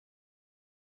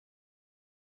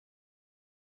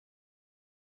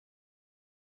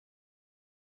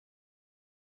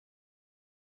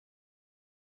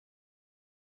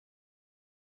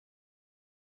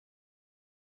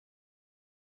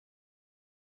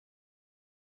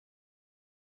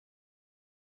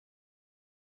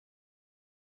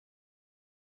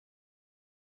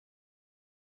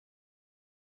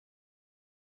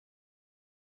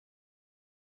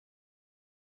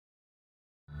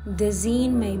The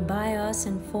zine made by us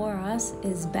and for us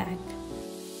is back.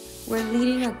 We're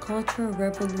leading a cultural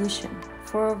revolution.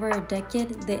 For over a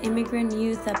decade, the immigrant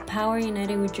youth at Power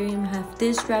United We Dream have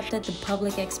disrupted the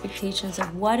public expectations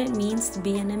of what it means to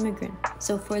be an immigrant.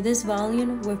 So for this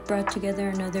volume, we've brought together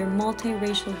another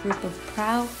multiracial group of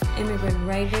proud immigrant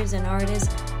writers and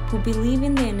artists who believe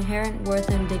in the inherent worth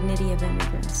and dignity of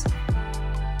immigrants.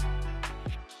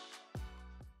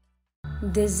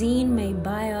 The zine made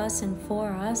by us and for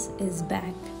us is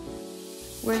back.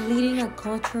 We're leading a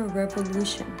cultural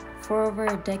revolution. For over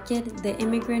a decade, the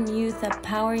immigrant youth at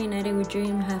Power United We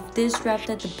Dream have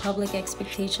disrupted the public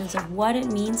expectations of what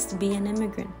it means to be an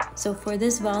immigrant. So for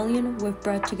this volume, we've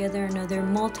brought together another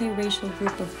multiracial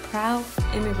group of proud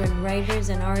immigrant writers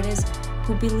and artists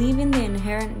who believe in the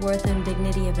inherent worth and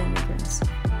dignity of immigrants.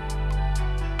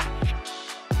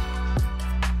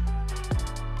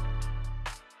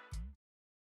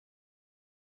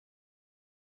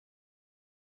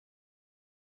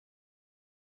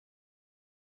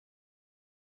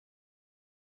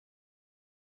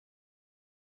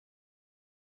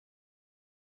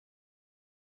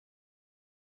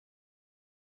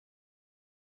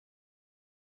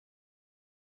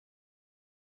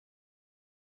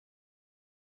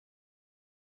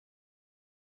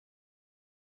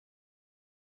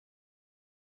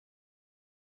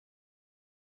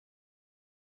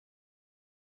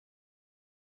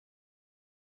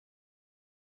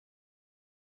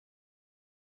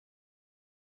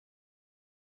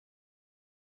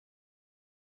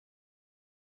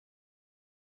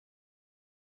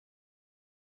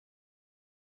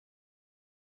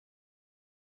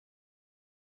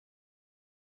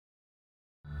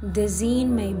 The zine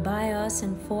made by us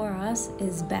and for us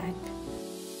is back.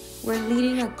 We're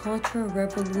leading a cultural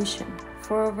revolution.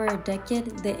 For over a decade,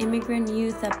 the immigrant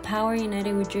youth at Power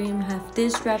United We Dream have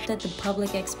disrupted the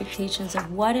public expectations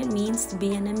of what it means to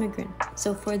be an immigrant.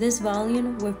 So for this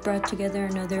volume, we've brought together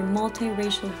another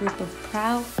multiracial group of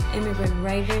proud immigrant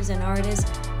writers and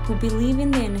artists who believe in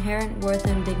the inherent worth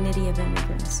and dignity of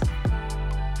immigrants.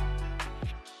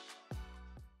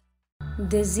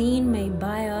 The zine made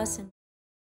by us and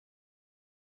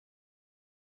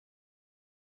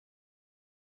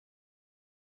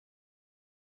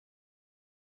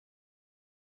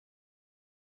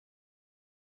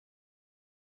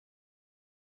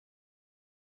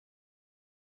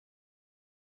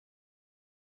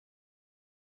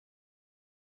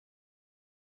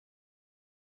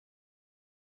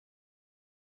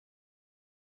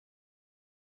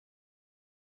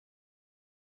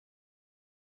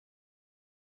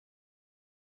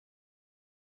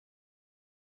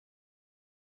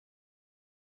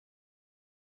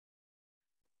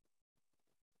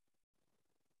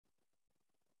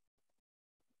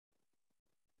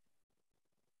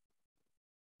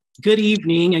Good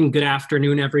evening and good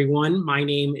afternoon, everyone. My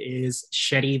name is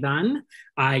Trudi-Ann.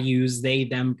 I use they,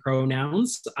 them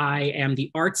pronouns. I am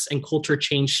the Arts and Culture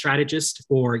Change Strategist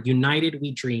for United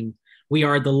We Dream. We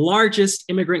are the largest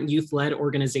immigrant youth-led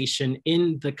organization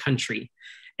in the country.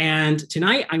 And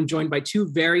tonight I'm joined by two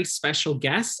very special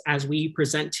guests as we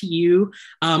present to you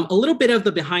a little bit of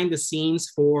the behind the scenes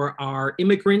for our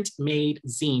Immigrant Made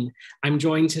zine. I'm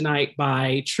joined tonight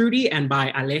by Trudi and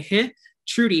by Alej.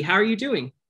 Trudi, how are you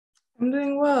doing? I'm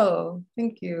doing well.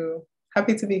 Thank you.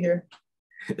 Happy to be here.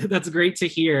 That's great to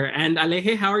hear. And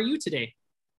Alej, how are you today?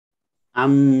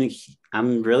 I'm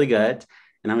really good,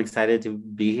 and I'm excited to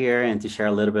be here and to share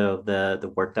a little bit of the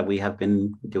work that we have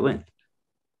been doing.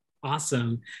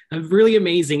 Awesome. Really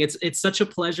amazing. It's such a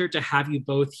pleasure to have you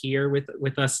both here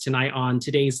with us tonight on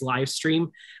today's live stream.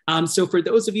 So for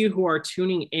those of you who are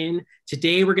tuning in,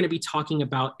 today we're going to be talking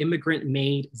about Immigrant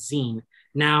Made zine.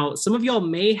 Now, some of y'all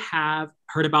may have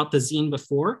heard about the zine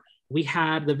before. We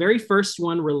had the very first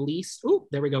one released. Oh,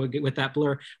 there we go with that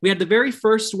blur. We had the very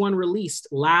first one released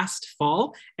last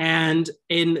fall. And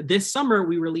in this summer,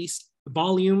 we released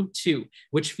Volume 2,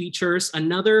 which features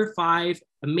another 5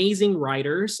 amazing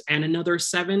writers and another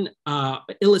 7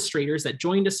 illustrators that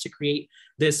joined us to create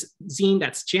this zine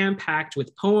that's jam-packed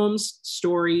with poems,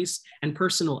 stories, and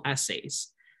personal essays.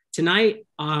 Tonight,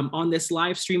 on this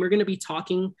live stream, we're going to be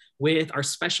talking with our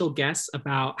special guests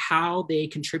about how they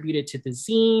contributed to the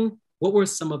zine, what were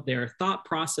some of their thought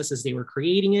processes they were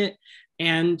creating it,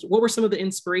 and what were some of the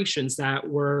inspirations that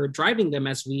were driving them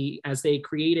as they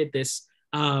created this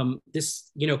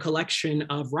collection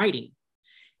of writing.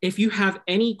 If you have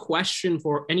any questions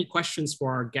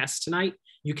for our guests tonight,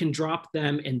 you can drop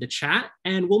them in the chat,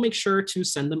 and we'll make sure to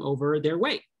send them over their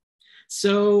way.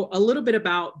 So a little bit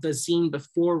about the zine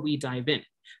before we dive in.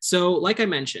 So like I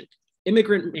mentioned,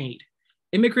 Immigrant Made.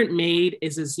 Immigrant Made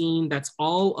is a zine that's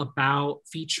all about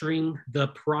featuring the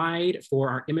pride for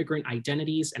our immigrant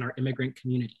identities and our immigrant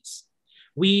communities.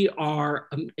 We are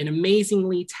an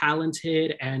amazingly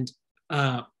talented and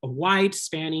a wide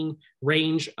spanning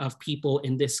range of people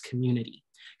in this community,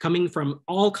 coming from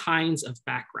all kinds of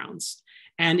backgrounds.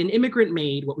 And in Immigrant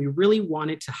Made, what we really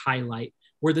wanted to highlight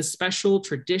were the special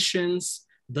traditions,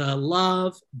 the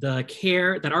love, the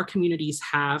care that our communities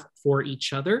have for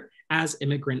each other as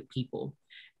immigrant people.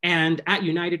 And at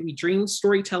United We Dream,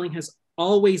 storytelling has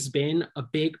always been a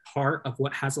big part of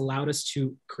what has allowed us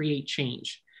to create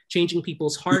change, changing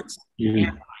people's hearts and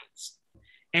minds.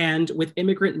 And with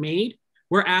Immigrant Made,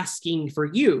 we're asking for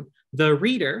you, the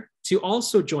reader, to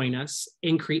also join us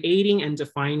in creating and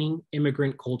defining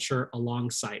immigrant culture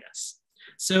alongside us.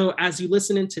 So as you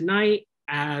listen in tonight,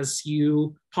 as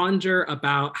you ponder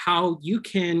about how you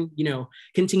can,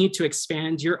 continue to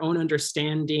expand your own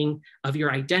understanding of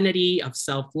your identity, of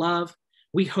self-love,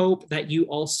 we hope that you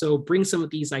also bring some of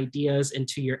these ideas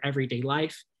into your everyday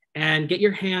life and get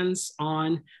your hands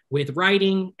on with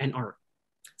writing and art.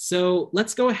 So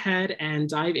let's go ahead and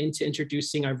dive into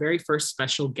introducing our very first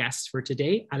special guest for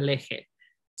today, Alej.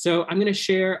 So I'm going to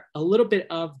share a little bit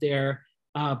of their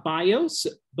bios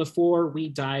before we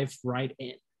dive right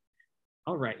in.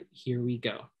 All right, here we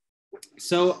go.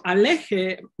 So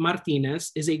Alej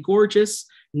Martinez is a gorgeous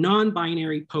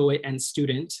non-binary poet and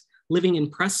student living in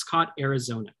Prescott,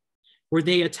 Arizona, where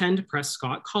they attend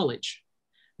Prescott College.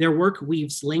 Their work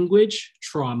weaves language,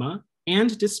 trauma,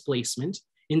 and displacement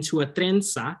into a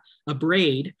trenza, a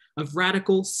braid of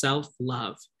radical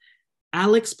self-love.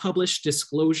 Alex published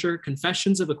Disclosure,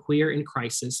 Confessions of a Queer in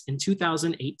Crisis in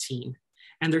 2018,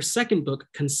 and their second book,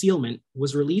 Concealment,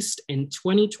 was released in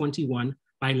 2021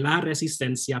 by La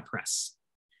Resistencia Press.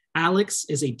 Alex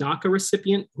is a DACA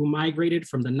recipient who migrated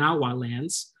from the Nahua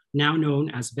lands, now known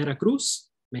as Veracruz,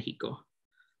 Mexico.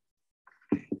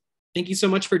 Thank you so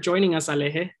much for joining us,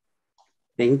 Alej.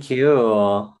 Thank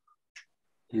you.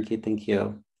 Thank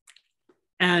you.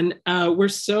 And we're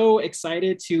so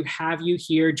excited to have you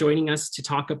here joining us to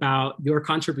talk about your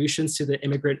contributions to the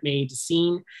Immigrant Made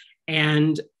scene.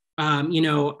 And I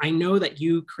know that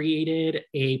you created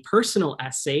a personal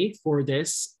essay for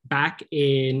this back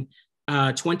in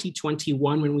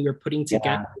 2021 when we were putting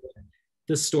together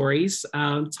the stories.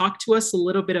 Talk to us a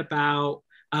little bit about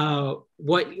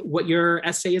what your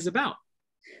essay is about.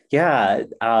 Yeah,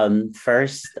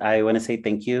 first, I want to say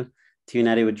thank you to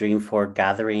United We Dream for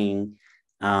gathering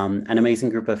an amazing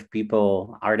group of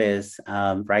people, artists,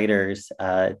 writers,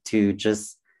 to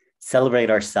just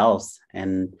celebrate ourselves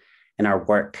and our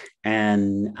work.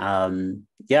 And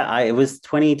it was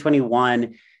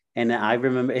 2021. And I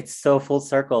remember it's so full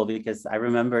circle because I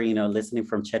remember, listening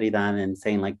from Trudi-Ann and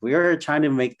saying like, we were trying to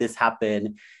make this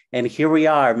happen. And here we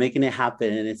are making it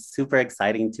happen. And it's super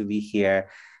exciting to be here.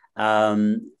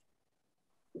 In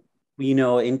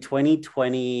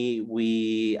 2020,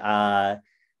 we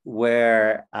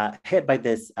were hit by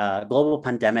this global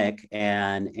pandemic.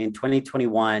 And in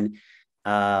 2021,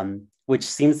 which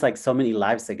seems like so many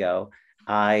lives ago,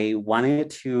 I wanted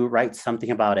to write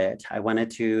something about it. I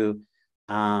wanted to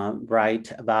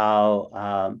write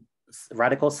about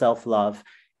radical self-love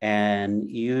and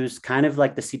use kind of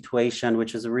like the situation,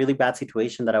 which is a really bad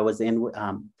situation that I was in,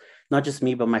 not just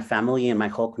me, but my family and my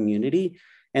whole community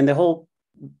and the whole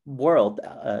world,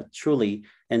 truly.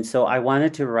 And so I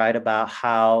wanted to write about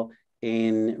how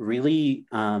in really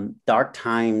dark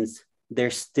times,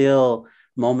 there's still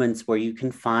moments where you can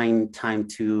find time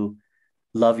to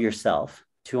love yourself,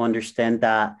 to understand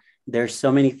that there's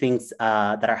so many things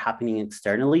that are happening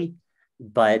externally,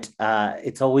 but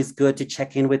it's always good to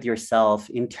check in with yourself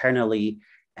internally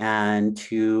and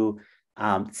to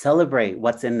celebrate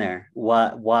what's in there.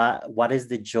 What is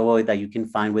the joy that you can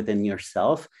find within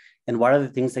yourself, and what are the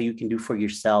things that you can do for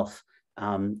yourself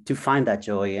to find that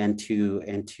joy and to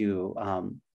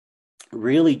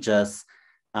really just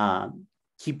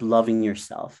keep loving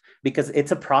yourself, because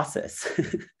it's a process.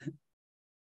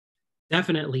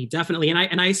 Definitely.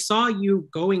 And I saw you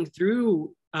going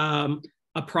through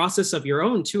a process of your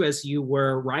own too, as you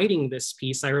were writing this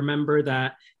piece. I remember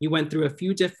that you went through a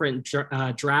few different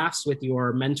drafts with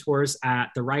your mentors at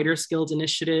the Writers Guild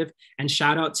Initiative, and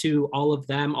shout out to all of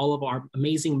them, all of our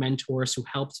amazing mentors who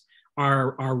helped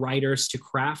our writers to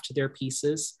craft their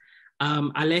pieces.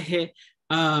 Alej,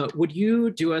 would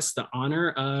you do us the honor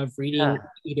of reading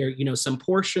either some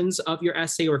portions of your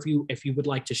essay, or if you would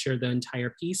like to share the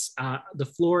entire piece? The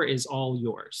floor is all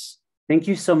yours. Thank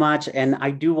you so much. And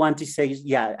I do want to say,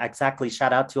 exactly.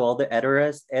 Shout out to all the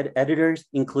editors,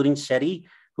 including Shetty,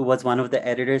 who was one of the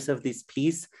editors of this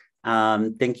piece.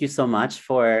 Thank you so much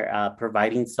for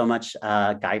providing so much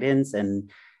guidance,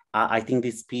 and I think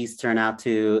this piece turned out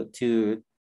to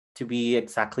be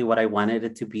exactly what I wanted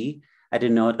it to be. I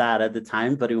didn't know that at the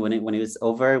time, but when it was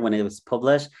over, when it was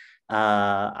published,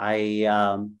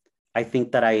 I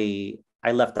think that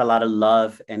I left a lot of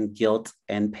love and guilt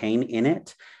and pain in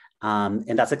it,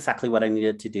 and that's exactly what I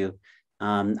needed to do.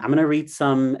 I'm gonna read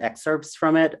some excerpts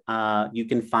from it. You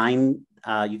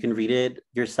can read it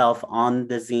yourself on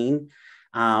the zine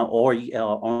or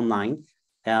online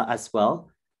as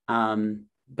well.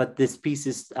 But this piece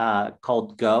is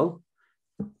called Go.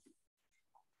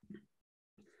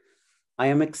 I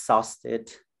am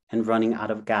exhausted and running out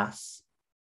of gas,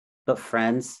 but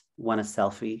friends want a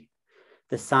selfie.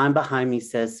 The sign behind me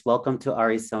says, "Welcome to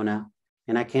Arizona,"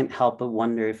 and I can't help but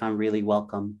wonder if I'm really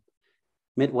welcome.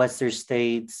 Midwestern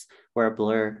states were a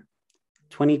blur.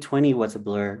 2020 was a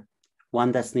blur,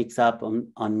 one that sneaks up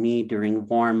on me during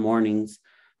warm mornings,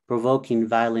 provoking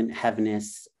violent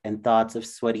heaviness and thoughts of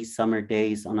sweaty summer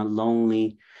days on a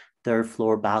lonely third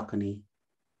floor balcony,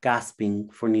 gasping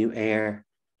for new air,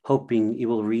 hoping it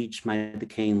will reach my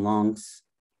decaying lungs.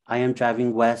 I am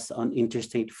driving west on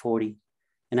Interstate 40,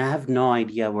 and I have no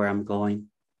idea where I'm going.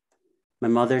 My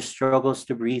mother struggles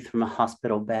to breathe from a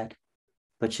hospital bed,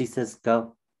 but she says,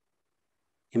 "Go,"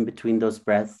 in between those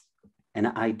breaths, and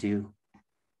I do.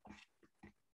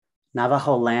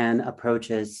 Navajo land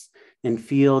approaches, and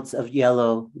fields of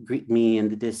yellow greet me in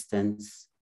the distance.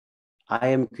 I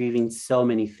am grieving so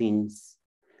many things.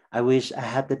 I wish I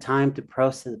had the time to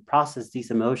process these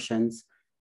emotions,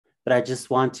 but I just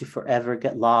want to forever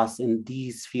get lost in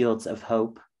these fields of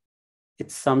hope.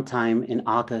 It's sometime in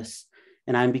August,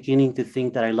 and I'm beginning to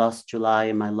think that I lost July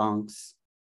in my lungs.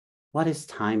 What is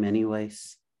time,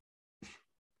 anyways?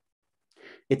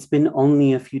 It's been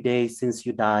only a few days since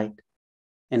you died,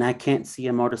 and I can't see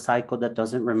a motorcycle that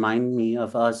doesn't remind me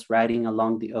of us riding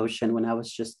along the ocean when I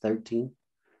was just 13.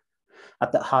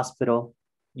 At the hospital,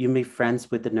 you made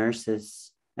friends with the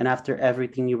nurses, and after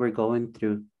everything you were going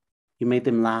through, you made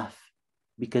them laugh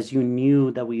because you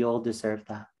knew that we all deserve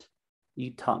that.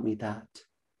 You taught me that.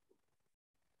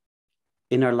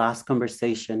 In our last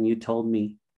conversation, you told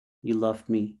me you loved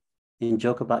me and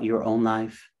joked about your own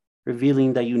life,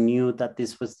 revealing that you knew that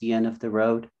this was the end of the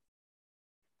road.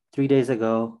 3 days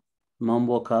ago, Mom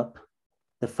woke up.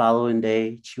 The following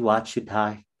day, she watched you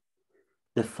die.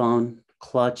 The phone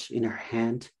clutched in her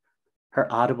hand,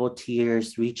 her audible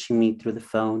tears reaching me through the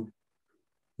phone.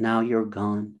 Now you're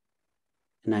gone,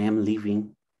 and I am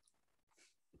leaving.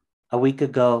 A week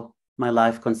ago, my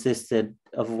life consisted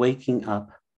of waking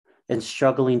up and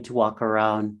struggling to walk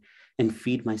around and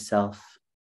feed myself.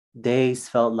 Days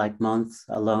felt like months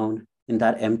alone in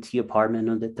that empty apartment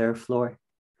on the third floor.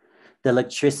 The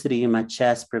electricity in my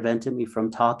chest prevented me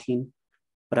from talking,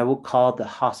 but I would call the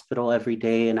hospital every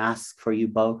day and ask for you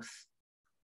both.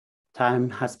 Time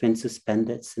has been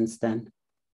suspended since then.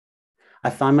 I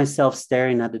find myself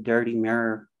staring at the dirty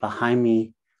mirror behind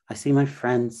me. I see my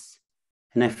friends,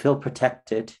 and I feel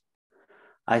protected.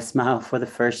 I smile for the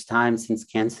first time since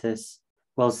Kansas,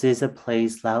 while Ziza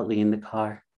plays loudly in the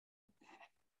car.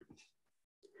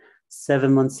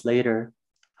 7 months later,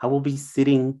 I will be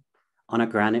sitting on a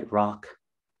granite rock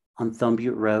on Thumb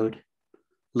Butte Road,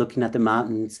 looking at the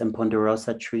mountains and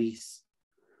ponderosa trees,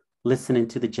 listening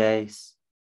to the jays.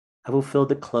 I will feel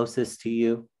the closest to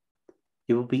you.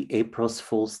 It will be April's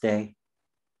Fool's Day,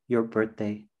 your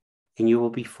birthday, and you will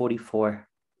be 44.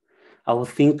 I will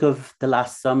think of the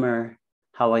last summer,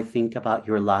 how I think about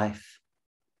your life,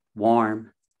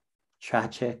 warm,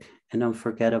 tragic, and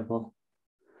unforgettable.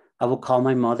 I will call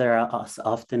my mother as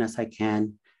often as I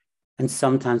can, and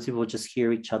sometimes we will just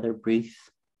hear each other breathe.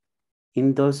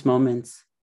 In those moments,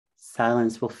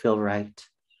 silence will feel right.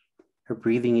 Her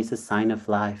breathing is a sign of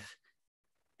life,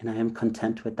 and I am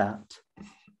content with that.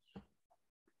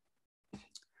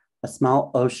 A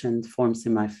small ocean forms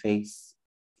in my face.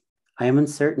 I am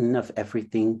uncertain of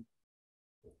everything,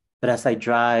 but as I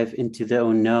drive into the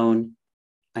unknown,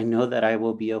 I know that I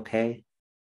will be okay.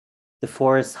 The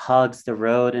forest hugs the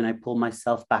road, and I pull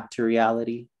myself back to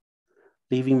reality.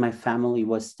 Leaving my family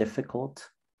was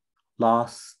difficult,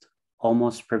 lost,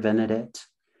 almost prevented it,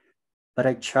 but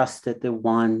I trusted the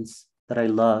ones that I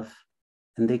love,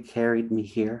 and they carried me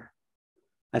here.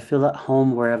 I feel at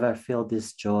home wherever I feel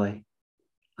this joy.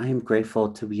 I am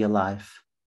grateful to be alive.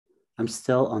 I'm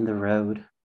still on the road,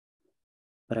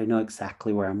 but I know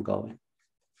exactly where I'm going.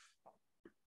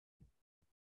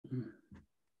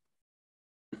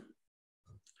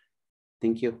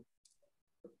 Thank you.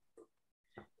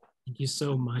 Thank you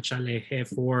so much, Aleje,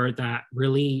 for that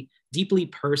really deeply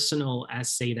personal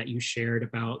essay that you shared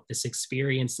about this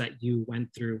experience that you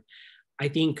went through. I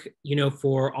think,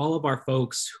 for all of our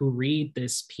folks who read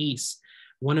this piece,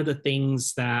 one of the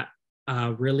things that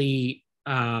really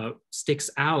sticks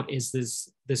out is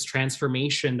this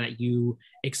transformation that you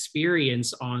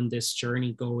experience on this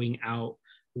journey going out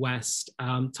west.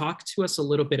 Talk to us a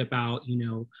little bit about,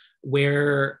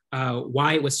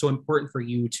 why it was so important for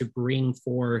you to bring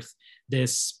forth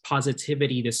this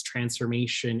positivity, this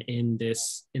transformation in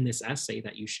this essay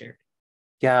that you shared.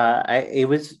 Yeah,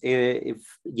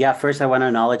 first I want to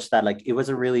acknowledge that it was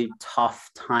a really tough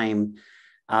time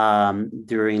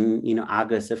during,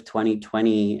 August of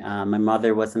 2020. My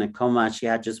mother was in a coma. She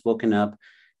had just woken up.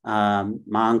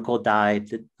 My uncle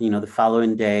died, the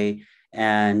following day.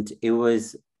 And it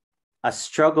was a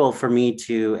struggle for me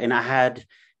and I had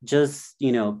just,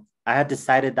 I had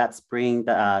decided that spring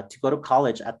to go to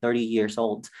college at 30 years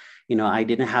old. I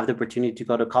didn't have the opportunity to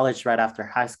go to college right after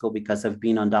high school because of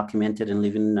being undocumented and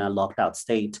living in a locked out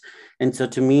state. And so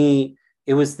to me,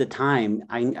 it was the time.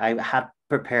 I had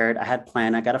prepared, I had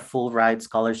planned, I got a full ride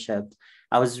scholarship.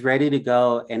 I was ready to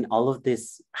go. And all of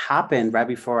this happened right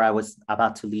before I was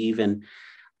about to leave. And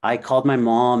I called my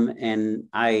mom and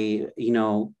when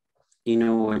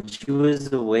she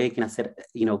was awake, and I said,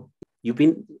 you've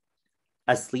been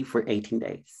asleep for 18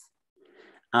 days.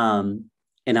 And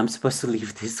I'm supposed to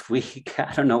leave this week.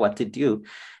 I don't know what to do.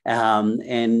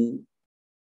 And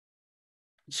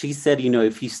she said,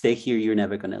 if you stay here, you're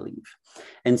never going to leave.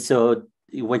 And so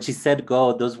when she said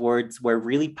go, those words were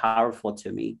really powerful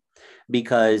to me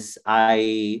because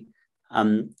I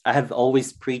have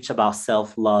always preached about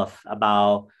self-love,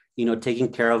 about,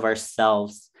 taking care of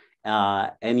ourselves.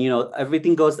 And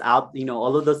everything goes out,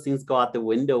 all of those things go out the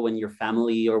window when your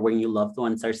family or when your loved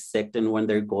ones are sick and when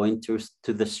they're going through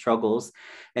to the struggles.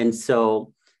 And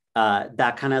so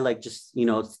that kind of just,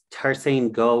 her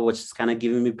saying go, which is kind of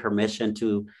giving me permission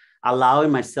to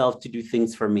allowing myself to do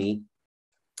things for me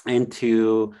and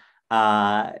to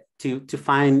find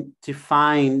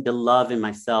the love in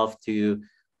myself to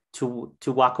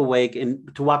walk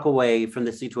away from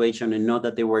the situation and know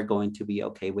that they were going to be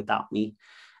okay without me.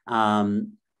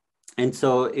 And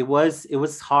so it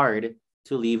was hard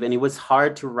to leave, and it was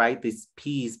hard to write this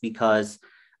piece because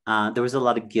there was a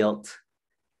lot of guilt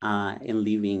in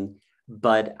leaving.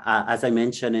 But as I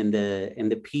mentioned in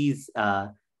the piece,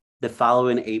 the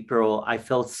following April, I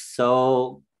felt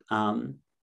so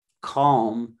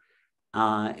calm,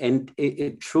 and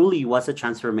it truly was a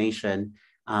transformation.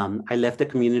 I left the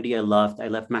community I loved. I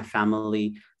left my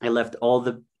family. I left all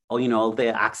the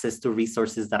access to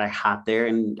resources that I had there,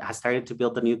 and I started to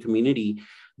build a new community.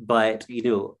 But,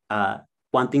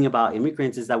 one thing about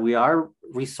immigrants is that we are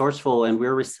resourceful and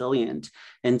we're resilient.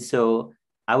 And so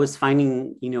I was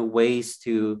finding, ways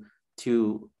to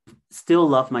still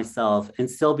love myself and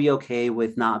still be okay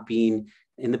with not being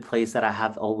in the place that I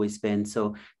have always been.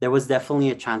 So there was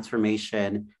definitely a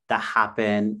transformation that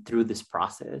happened through this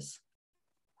process.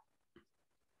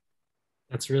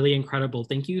 That's really incredible.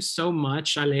 Thank you so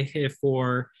much, Aleje,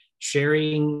 for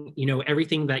sharing,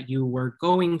 everything that you were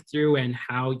going through and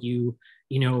how you,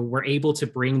 were able to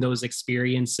bring those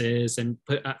experiences and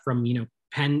put that from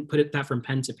pen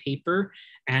to paper,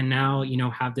 and now,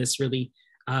 have this really,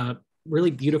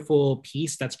 really beautiful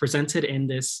piece that's presented in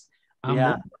this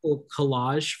wonderful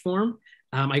collage form.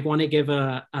 I want to give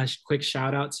a quick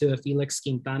shout out to Felix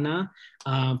Quintana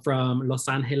from Los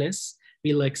Angeles.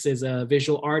 Felix is a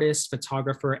visual artist,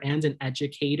 photographer, and an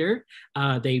educator.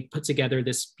 They put together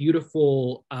this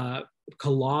beautiful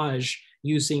collage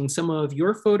using some of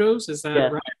your photos. Is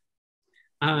that right?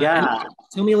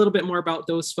 Tell me a little bit more about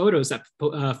those photos that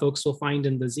folks will find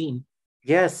in the zine.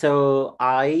 Yeah, so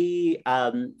I,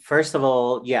 first of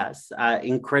all, yes,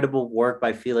 incredible work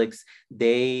by Felix.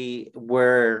 They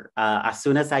were, as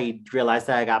soon as I realized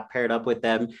that I got paired up with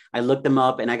them, I looked them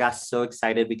up and I got so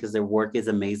excited because their work is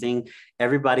amazing.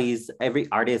 Every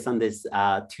artist on this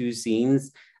two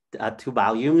zines, two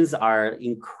volumes are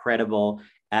incredible.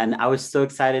 And I was so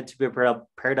excited to be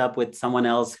paired up with someone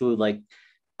else who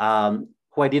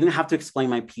who I didn't have to explain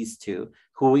my piece to,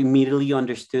 who immediately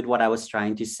understood what I was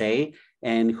trying to say,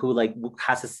 and who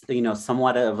has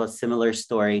somewhat of a similar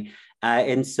story.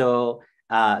 And so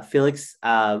Felix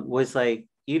was like,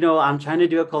 I'm trying to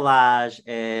do a collage,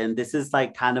 and this is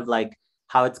kind of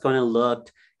how it's going to look.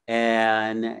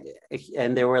 And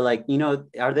they were like,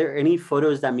 are there any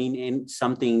photos that mean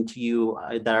something to you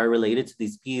that are related to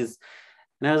these pieces?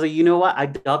 And I was like, you know what? I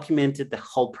documented the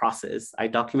whole process. I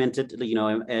documented,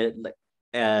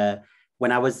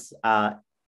 when I was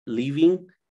leaving,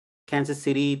 Kansas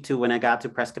City to when I got to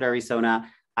Prescott,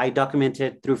 Arizona, I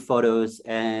documented through photos,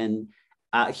 and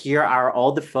here are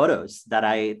all the photos that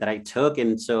I took.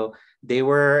 And so they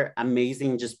were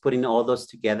amazing, just putting all those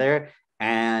together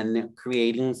and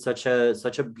creating such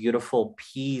a beautiful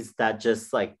piece that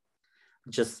just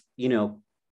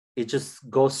it just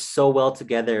goes so well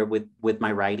together with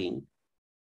my writing.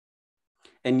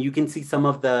 And you can see in some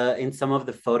of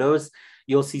the photos,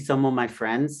 you'll see some of my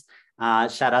friends.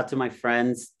 Shout out to my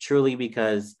friends, truly,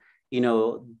 because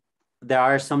there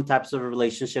are some types of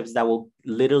relationships that will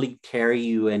literally carry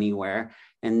you anywhere.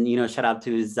 And shout out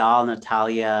to Zal,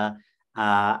 Natalia,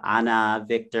 Anna,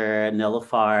 Victor,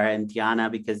 Nilofar, and Diana,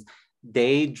 because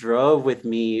they drove with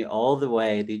me all the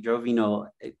way. They drove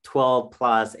 12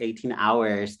 plus 18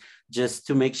 hours just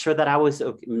to make sure that I was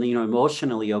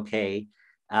emotionally okay.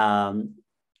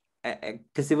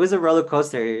 Because it was a roller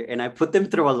coaster, and I put them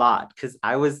through a lot because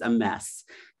I was a mess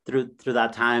through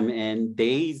that time, and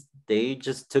they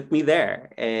just took me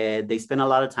there, and they spent a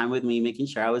lot of time with me, making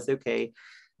sure I was okay,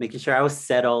 making sure I was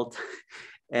settled.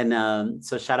 And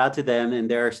so shout out to them,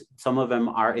 and some of them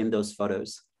are in those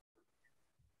photos.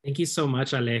 Thank you so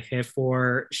much, Alej,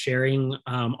 for sharing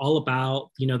all about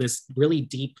this really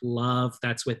deep love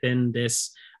that's within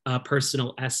this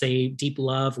personal essay, deep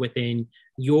love within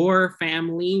your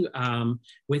family,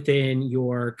 within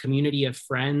your community of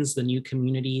friends, the new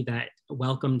community that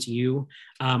welcomed you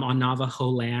on Navajo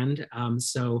land.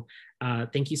 So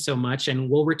thank you so much. And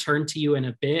we'll return to you in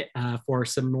a bit for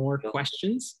some more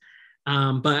questions.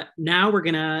 But now we're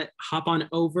gonna hop on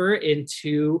over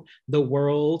into the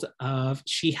world of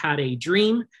She Had a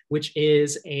Dream, which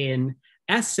is an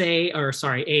essay, or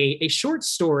sorry, a short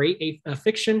story, a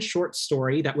fiction short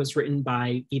story that was written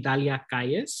by Vidalia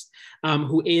Calles,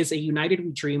 who is a United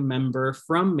We Dream member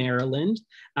from Maryland.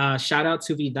 Shout out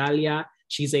to Vidalia.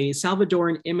 She's a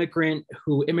Salvadoran immigrant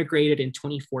who immigrated in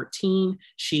 2014.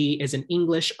 She is an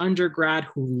English undergrad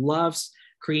who loves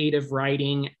creative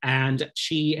writing, and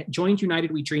she joined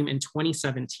United We Dream in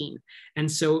 2017.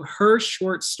 And so her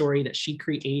short story that she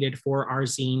created for our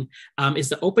zine is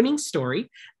the opening story.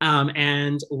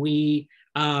 And we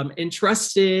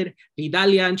entrusted, the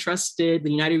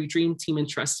United We Dream team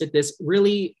entrusted this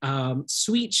really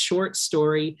sweet short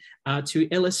story to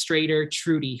illustrator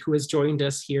Trudi, who has joined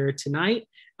us here tonight.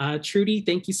 Trudi,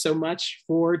 thank you so much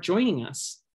for joining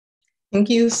us. Thank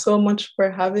you so much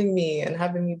for having me and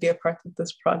having me be a part of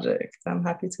this project. I'm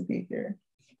happy to be here.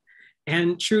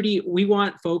 And Trudi, we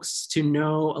want folks to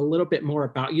know a little bit more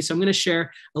about you. So I'm going to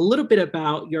share a little bit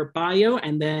about your bio,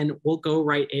 and then we'll go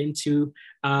right into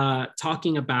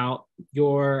talking about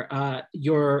your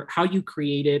how you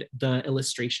created the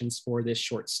illustrations for this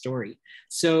short story.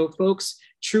 So folks,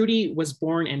 Trudi was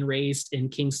born and raised in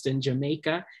Kingston,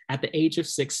 Jamaica. At the age of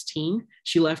 16,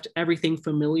 she left everything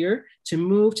familiar to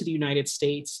move to the United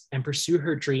States and pursue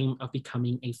her dream of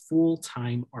becoming a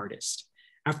full-time artist.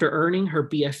 After earning her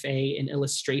BFA in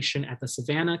illustration at the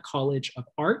Savannah College of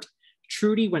Art,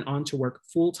 Trudi went on to work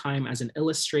full-time as an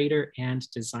illustrator and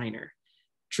designer.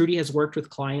 Trudi has worked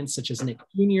with clients such as Nick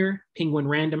Jr., Penguin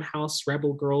Random House,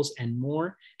 Rebel Girls, and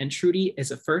more. And Trudi is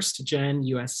a first-gen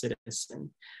US citizen.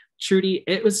 Trudi,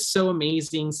 it was so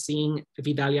amazing seeing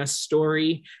Vidalia's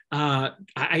story. I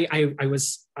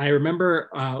remember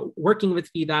working with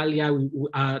Vidalia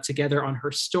together on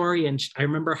her story, and I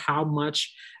remember how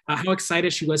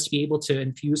excited she was to be able to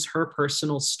infuse her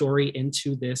personal story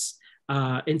into this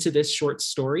short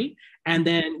story. And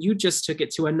then you just took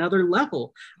it to another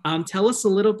level. Tell us a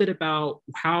little bit about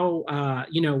how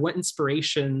what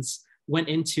inspirations went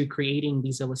into creating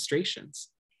these illustrations.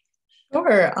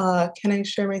 Sure. Can I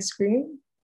share my screen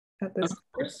at this? Of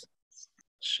course.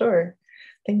 Sure.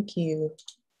 Thank you.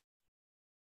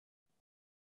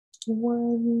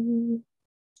 1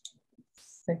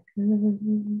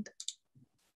 second.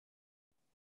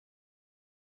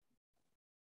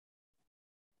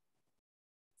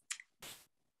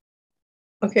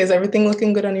 Okay, is everything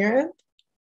looking good on your end?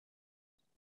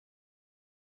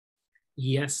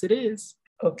 Yes, it is.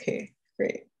 Okay,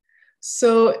 great.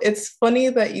 So it's funny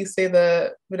that you say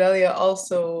that Vidalia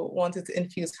also wanted to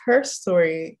infuse her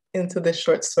story into this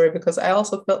short story, because I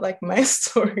also felt like my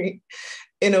story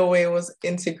in a way was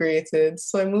integrated.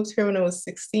 So I moved here when I was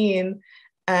 16,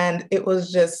 and it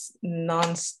was just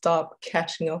nonstop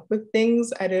catching up with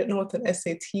things. I didn't know what an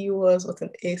SAT was, what an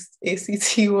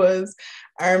ACT was.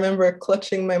 I remember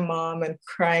clutching my mom and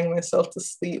crying myself to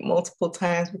sleep multiple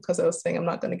times because I was saying, I'm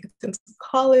not going to get into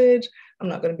college. I'm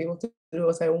not going to be able to do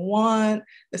what I want.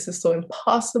 This is so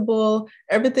impossible.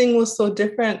 Everything was so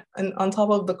different. And on top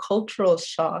of the cultural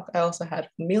shock, I also had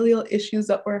familial issues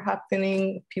that were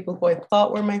happening. People who I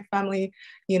thought were my family,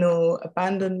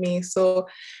 abandoned me. So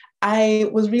I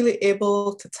was really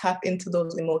able to tap into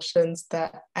those emotions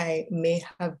that I may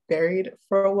have buried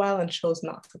for a while and chose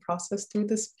not to process through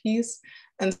this piece.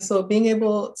 And so being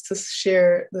able to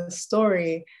share the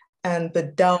story and the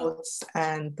doubts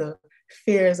and the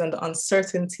fears and the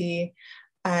uncertainty.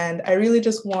 And I really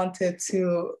just wanted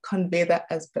to convey that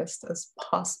as best as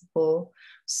possible.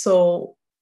 So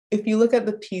if you look at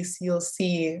the piece, you'll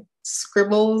see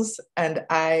scribbles and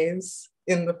eyes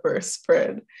in the first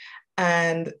spread.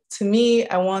 And to me,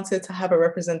 I wanted to have a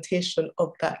representation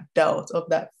of that doubt, of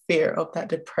that fear, of that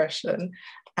depression.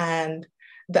 And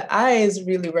the eyes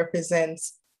really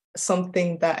represents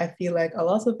something that I feel like a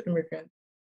lot of immigrants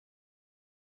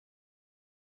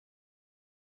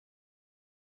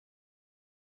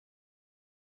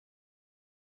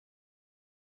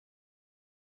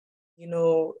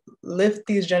lift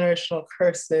these generational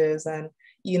curses and,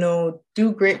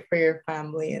 do great for your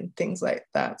family and things like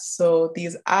that. So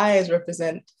these eyes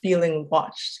represent feeling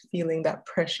watched, feeling that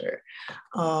pressure.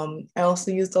 I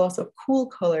also used a lot of cool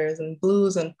colors and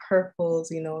blues and purples,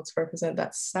 to represent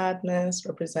that sadness,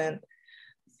 represent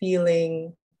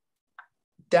feeling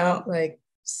down, like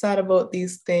sad about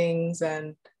these things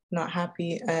and not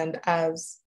happy. And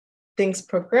as things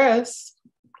progress,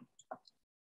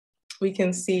 we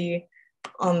can see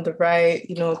on the right,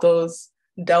 those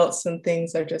doubts and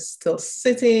things are just still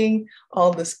sitting,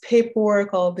 all this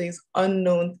paperwork, all these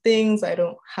unknown things. I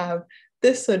don't have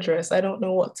this address. I don't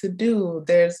know what to do.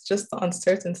 There's just the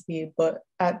uncertainty. But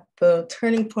at the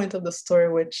turning point of the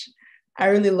story, which I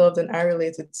really loved and I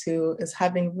related to, is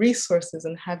having resources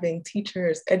and having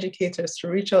teachers, educators to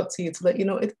reach out to you to let you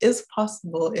know it is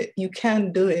possible. You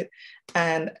can do it.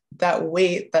 And that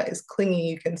weight that is clinging,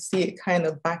 you can see it kind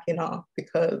of backing off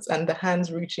and the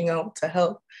hands reaching out to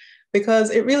help. Because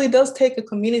it really does take a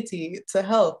community to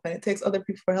help, and it takes other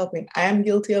people for helping. I am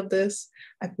guilty of this.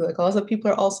 I feel like a lot of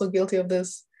people are also guilty of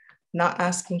this, not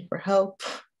asking for help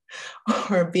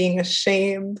or being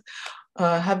ashamed,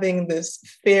 having this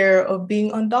fear of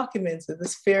being undocumented,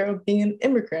 this fear of being an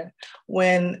immigrant.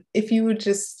 When if you would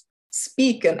just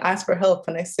speak and ask for help,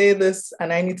 and I say this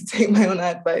and I need to take my own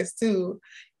advice too,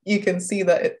 you can see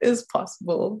that it is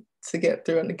possible to get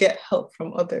through and to get help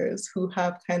from others who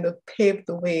have kind of paved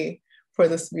the way for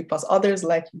this to be possible. Others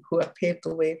like you who have paved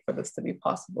the way for this to be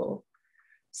possible.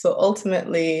 So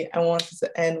ultimately, I wanted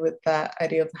to end with that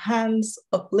idea of the hands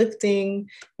uplifting,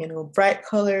 bright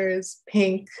colors,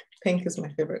 pink. Pink is my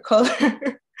favorite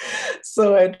color.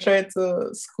 So I tried to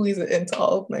squeeze it into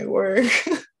all of my work.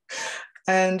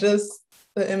 And just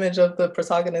the image of the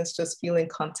protagonist just feeling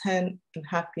content and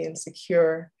happy and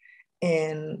secure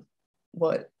in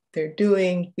what they're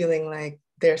doing, feeling like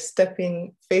they're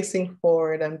facing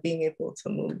forward and being able to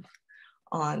move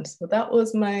on. So that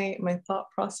was my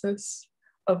thought process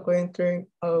of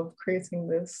creating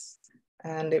this.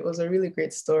 And it was a really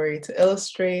great story to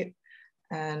illustrate.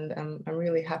 And I'm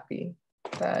really happy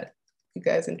that you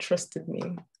guys entrusted me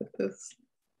with this.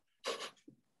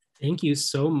 Thank you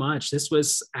so much. This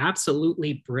was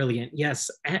absolutely brilliant. Yes,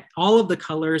 all of the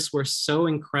colors were so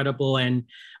incredible. And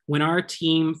when our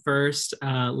team first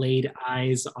laid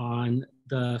eyes on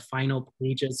the final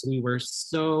pages, we were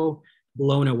so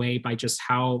blown away by just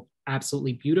how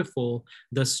absolutely beautiful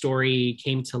the story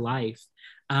came to life.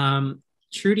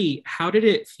 Trudi, how did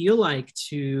it feel like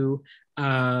to,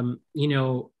 work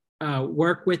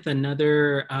with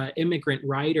another immigrant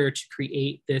writer to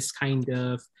create this kind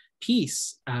of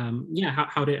piece?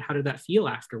 How did that feel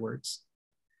afterwards?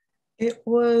 It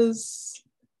was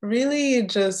really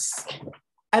just,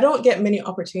 I don't get many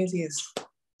opportunities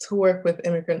to work with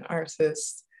immigrant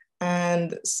artists.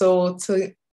 And so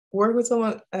to work with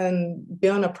someone and be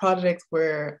on a project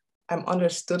where I'm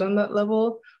understood on that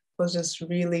level was just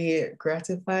really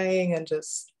gratifying, and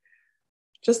just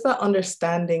that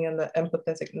understanding and the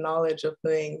empathetic knowledge of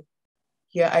knowing,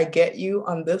 yeah, I get you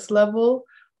on this level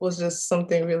was just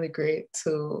something really great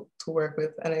to work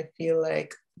with. And I feel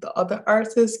like the other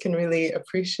artists can really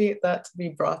appreciate that, to be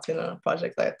brought in on a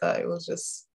project like that. It was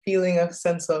just feeling a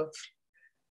sense of,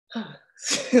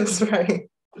 it's right.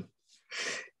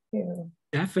 Yeah.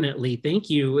 Definitely. Thank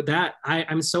you.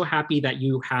 I'm so happy that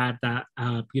you had that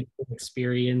beautiful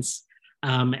experience.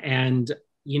 And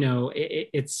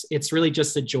it's really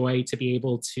just a joy to be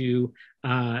able to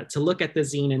look at the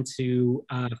zine and to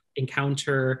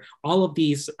encounter all of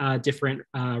these different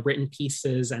written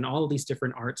pieces and all of these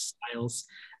different art styles.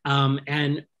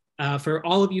 And For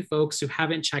all of you folks who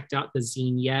haven't checked out the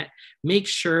zine yet, make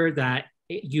sure that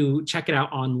you check it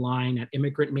out online at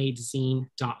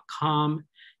immigrantmadezine.com.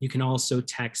 You can also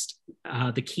text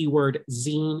the keyword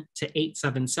zine to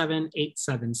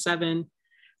 877-877.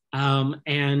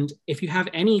 And if you have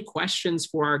any questions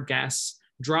for our guests,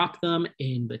 drop them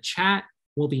in the chat.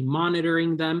 We'll be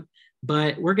monitoring them,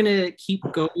 but we're gonna keep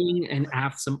going and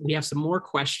we have some more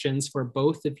questions for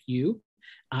both of you.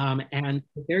 And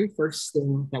the very first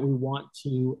thing that we want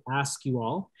to ask you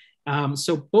all,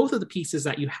 so both of the pieces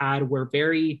that you had were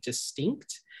very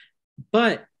distinct,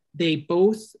 but they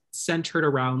both centered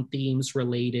around themes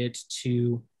related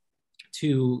to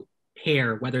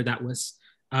care, whether that was,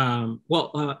 a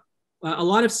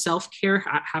lot of self-care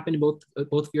happened in both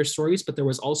of your stories, but there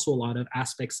was also a lot of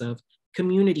aspects of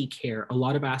community care, a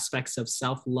lot of aspects of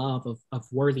self-love, of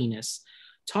worthiness.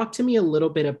 Talk to me a little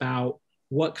bit about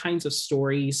what kinds of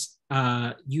stories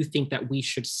you think that we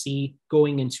should see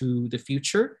going into the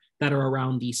future that are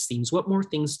around these themes. What more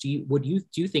things do you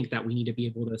think that we need to be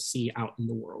able to see out in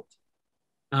the world?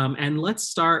 And let's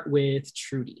start with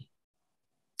Trudi.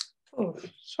 Oh,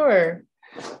 sure.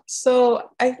 So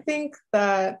I think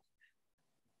that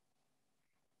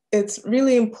it's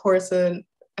really important.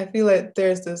 I feel like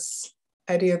there's this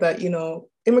idea that,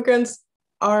 immigrants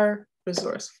are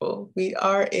resourceful. We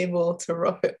are able to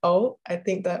rough it out. I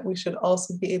think that we should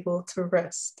also be able to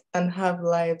rest and have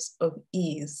lives of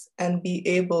ease and be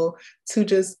able to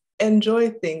just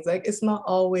enjoy things. Like, it's not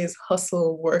always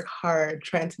hustle, work hard,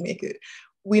 trying to make it.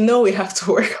 We know we have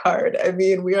to work hard. I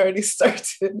mean, we already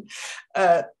started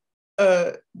at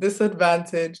a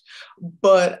disadvantage,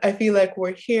 but I feel like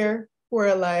we're here, we're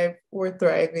alive, we're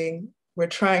thriving, we're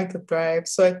trying to thrive.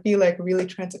 So I feel like really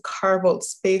trying to carve out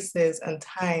spaces and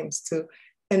times to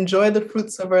enjoy the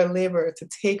fruits of our labor, to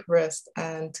take rest,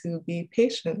 and to be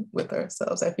patient with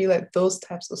ourselves. I feel like those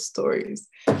types of stories,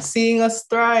 seeing us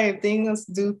thrive, seeing us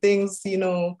do things,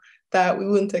 that we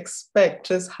wouldn't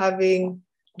expect,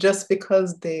 just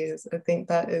because days, I think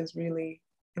that is really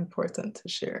important to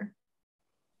share.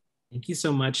 Thank you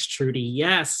so much, Trudi.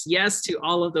 Yes to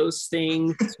all of those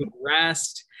things, to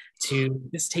rest, to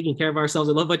just taking care of ourselves.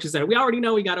 I love what you said. We already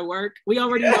know we got to work. We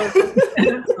already know.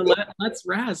 So let's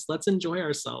rest. Let's enjoy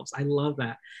ourselves. I love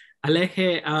that.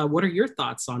 Alej, what are your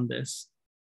thoughts on this?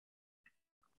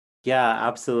 Yeah,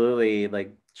 absolutely.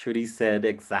 Like Trudi said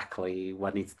exactly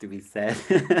what needs to be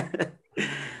said.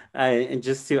 And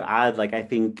just to add, like, I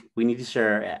think we need to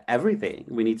share everything.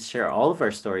 We need to share all of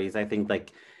our stories. I think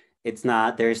like there's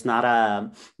not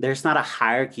a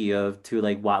hierarchy to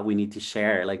like what we need to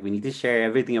share. Like, we need to share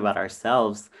everything about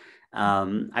ourselves.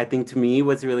 I think to me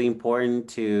what's really important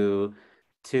to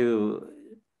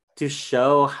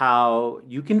show how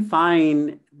you can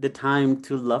find the time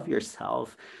to love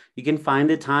yourself. You can find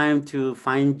the time to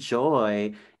find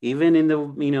joy, even in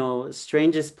the,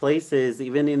 strangest places,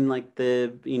 even in like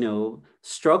the,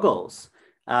 struggles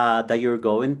that you're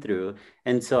going through.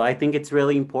 And so I think it's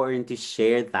really important to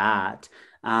share that.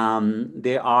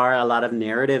 There are a lot of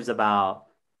narratives about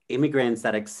immigrants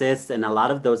that exist, and a lot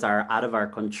of those are out of our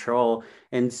control.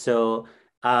 And so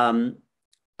a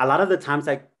lot of the times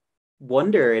I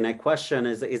wonder and I question,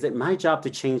 is it my job to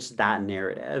change that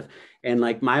narrative? And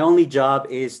like, my only job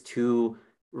is to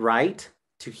write,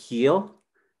 to heal,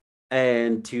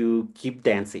 and to keep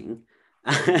dancing.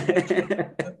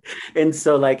 And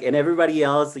so like, and everybody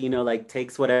else, like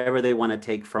takes whatever they want to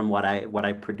take from what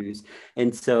I produce.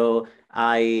 And so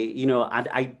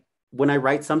I when I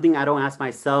write something, I don't ask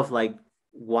myself like,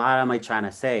 what am I trying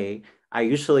to say? I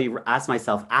usually ask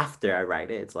myself after I write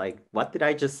it. It's like, what did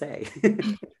I just say?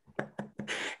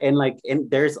 And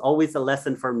there's always a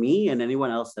lesson for me and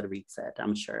anyone else that reads it,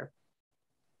 I'm sure.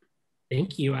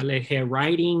 Thank you, Alej.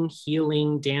 Writing,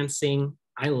 healing, dancing.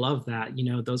 I love that.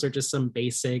 Those are just some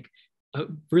basic,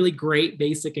 really great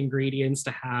basic ingredients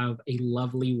to have a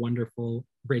lovely, wonderful,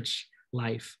 rich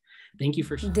life. Thank you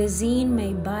for The zine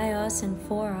made by us and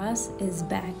for us is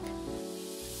back.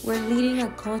 We're leading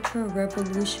a cultural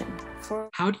revolution.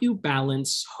 How do you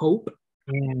balance hope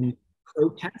and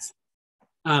protest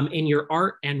in your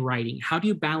art and writing? How do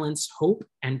you balance hope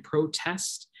and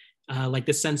protest, like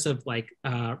the sense of like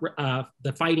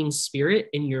the fighting spirit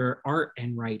in your art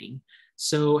and writing?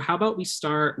 So how about we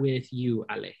start with you,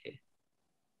 Alej?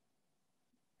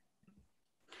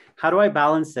 How do I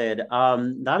balance it?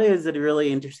 That is a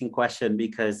really interesting question,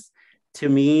 because to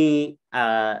me,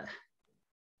 I,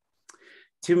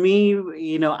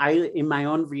 in my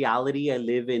own reality, I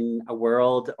live in a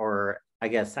world, or I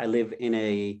guess I live in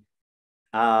a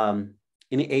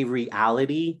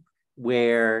reality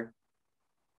where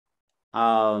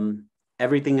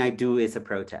everything I do is a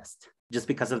protest. just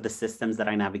because of the systems that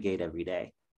I navigate every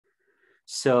day.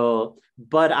 So,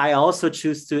 but I also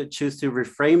choose to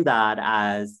reframe that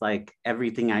as like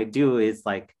everything I do is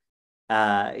like,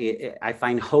 I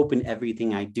find hope in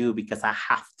everything I do because I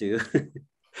have to,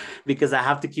 because I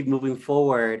have to keep moving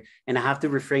forward, and I have to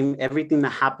reframe everything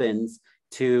that happens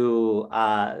to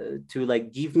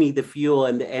like give me the fuel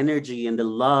and the energy and the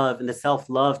love and the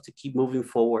self-love to keep moving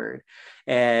forward.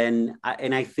 And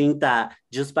I think that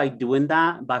just by doing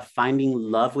that, by finding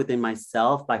love within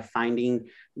myself, by finding,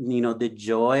 you know, the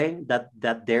joy that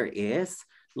there is,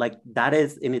 like that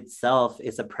is in itself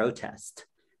is a protest.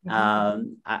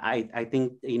 I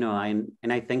think, you know,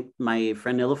 and I thank my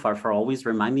friend Nilufar for always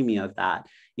reminding me of that.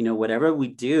 You know, whatever we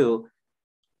do,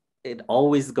 it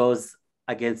always goes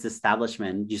against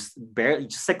establishment. Just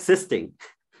existing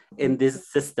in these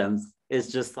systems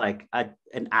is just like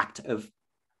an act of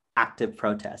active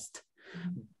protest.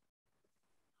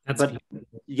 That's but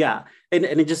beautiful. Yeah,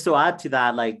 and just to add to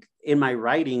that, like in my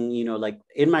writing, you know, like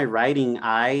in my writing,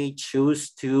 I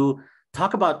choose to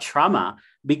talk about trauma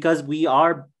because we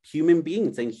are human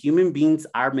beings, and human beings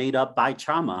are made up by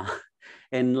trauma.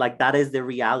 And like that is the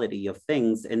reality of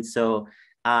things. And so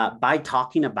by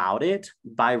talking about it,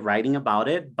 by writing about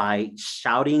it, by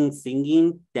shouting,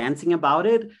 singing, dancing about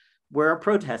it, we're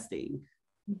protesting.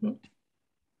 Mm-hmm.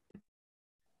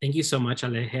 Thank you so much,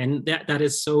 Alej. And that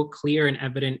is so clear and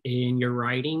evident in your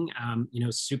writing, you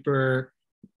know, super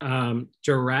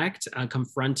direct,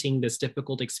 confronting this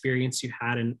difficult experience you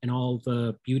had and all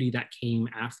the beauty that came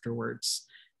afterwards.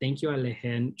 Thank you, Alej.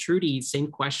 And Trudi, same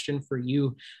question for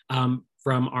you.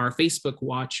 From our Facebook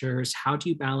watchers, how do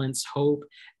you balance hope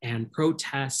and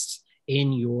protest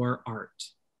in your art?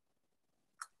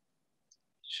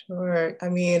 Sure. I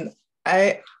mean,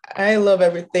 I love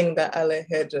everything that Alej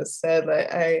had just said.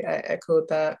 Like I echo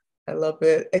that. I love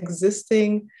it.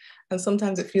 Existing, and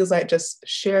sometimes it feels like just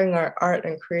sharing our art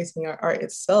and creating our art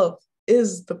itself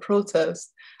is the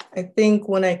protest. I think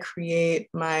when I create,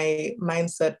 my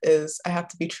mindset is I have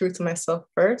to be true to myself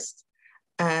first,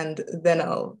 and then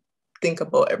I'll think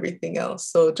about everything else.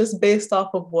 So just based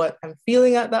off of what I'm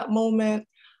feeling at that moment,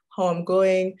 how I'm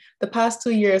going. The past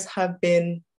 2 years have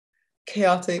been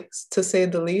chaotic, to say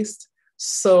the least.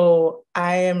 So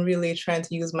I am really trying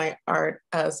to use my art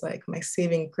as like my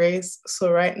saving grace.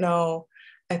 So right now,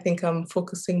 I think I'm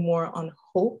focusing more on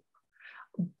hope,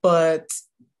 but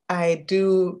I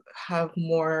do have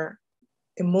more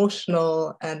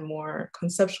emotional and more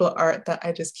conceptual art that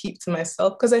I just keep to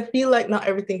myself because I feel like not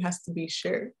everything has to be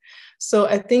shared. So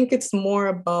I think it's more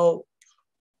about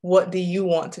what do you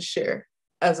want to share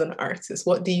as an artist?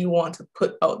 What do you want to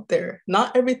put out there?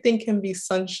 Not everything can be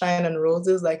sunshine and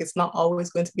roses. Like it's not always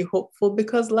going to be hopeful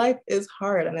because life is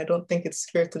hard. And I don't think it's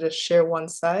fair to just share one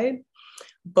side.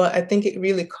 But I think it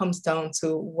really comes down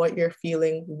to what you're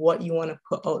feeling, what you want to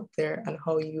put out there, and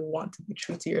how you want to be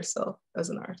true to yourself as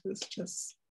an artist.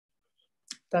 Just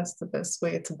that's the best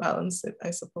way to balance it, I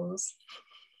suppose.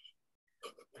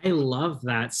 I love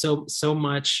that so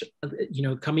much, you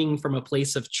know, coming from a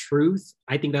place of truth.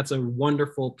 I think that's a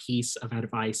wonderful piece of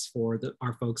advice for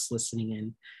our folks listening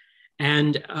in.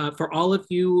 And for all of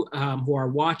you who are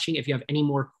watching, if you have any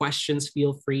more questions,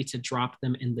 feel free to drop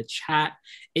them in the chat.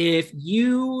 If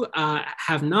you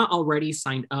have not already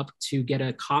signed up to get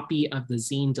a copy of the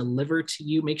zine delivered to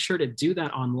you, make sure to do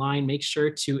that online. Make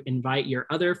sure to invite your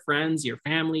other friends, your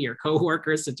family, your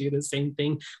coworkers to do the same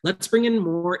thing. Let's bring in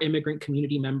more immigrant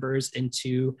community members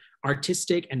into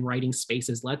artistic and writing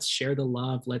spaces. Let's share the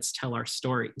love. Let's tell our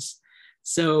stories.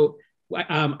 So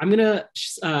I'm going to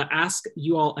ask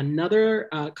you all another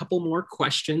couple more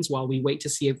questions while we wait to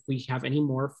see if we have any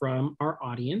more from our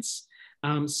audience.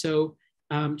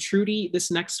 Trudi, this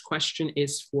next question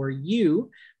is for you.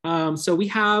 So we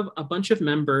have a bunch of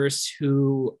members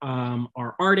who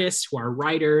are artists, who are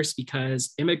writers,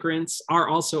 because immigrants are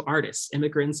also artists.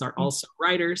 Immigrants are also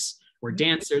writers, or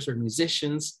dancers, or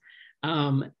musicians.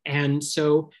 And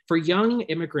so for young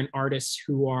immigrant artists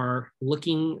who are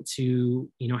looking to,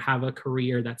 you know, have a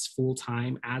career that's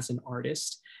full-time as an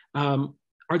artist,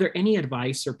 are there any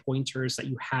advice or pointers that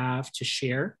you have to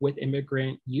share with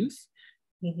immigrant youth?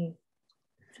 Mm-hmm.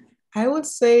 I would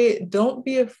say don't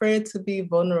be afraid to be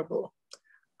vulnerable.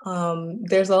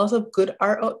 There's a lot of good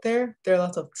art out there. There are a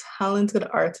lot of talented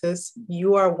artists.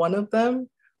 You are one of them,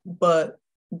 but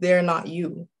they're not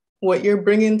you. What you're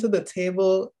bringing to the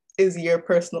table is your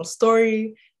personal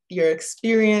story, your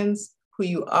experience, who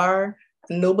you are,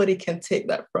 and nobody can take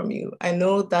that from you. I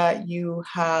know that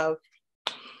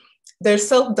there's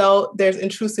self-doubt, there's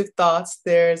intrusive thoughts,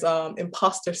 there's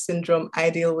imposter syndrome. I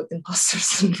deal with imposter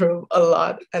syndrome a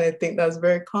lot, and I think that's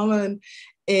very common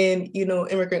in,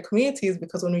 immigrant communities,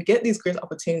 because when we get these great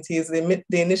opportunities, the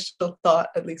initial thought,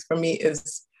 at least for me,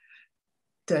 is,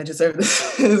 did I deserve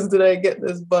this? Did I get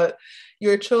this? But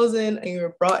you're chosen and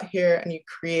you're brought here and you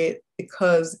create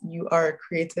because you are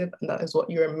creative and that is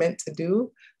what you're meant to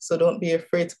do. So don't be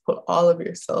afraid to put all of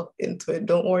yourself into it.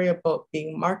 Don't worry about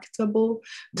being marketable.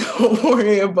 Don't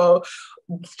worry about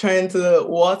trying to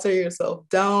water yourself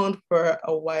down for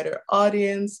a wider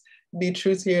audience. Be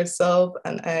true to yourself,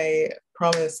 and I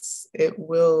promise it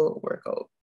will work out.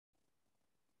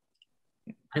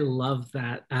 I love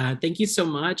that. Thank you so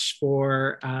much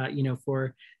for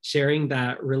for sharing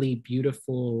that really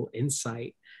beautiful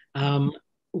insight. I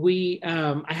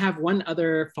have one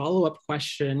other follow-up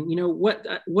question.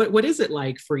 What is it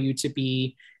like for you to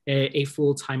be a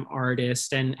full-time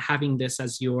artist and having this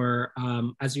as your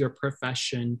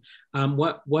profession?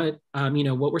 What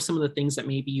were some of the things that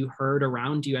maybe you heard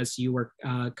around you as you were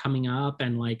coming up,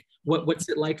 and like what's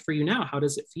it like for you now? How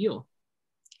does it feel?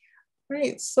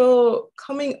 Right. So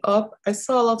coming up, I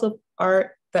saw a lot of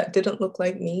art that didn't look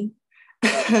like me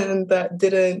and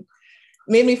that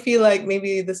made me feel like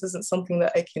maybe this isn't something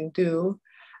that I can do.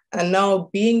 And now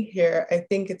being here, I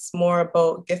think it's more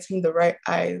about getting the right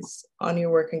eyes on your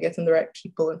work and getting the right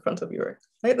people in front of your work.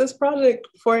 Like this project,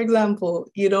 for example,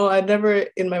 I never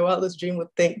in my wildest dream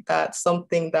would think that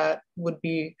something that would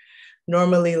be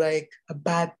normally like a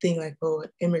bad thing, like, oh, an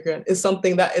immigrant, is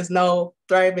something that is now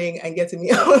thriving and getting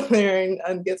me out there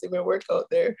and getting my work out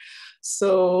there.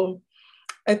 So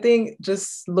I think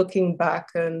just looking back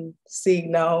and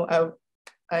seeing now,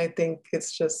 I think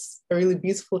it's just a really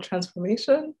beautiful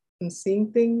transformation and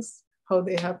seeing things, how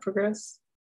they have progressed.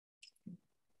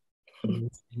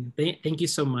 Thank you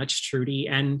so much, Trudy.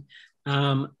 And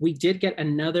we did get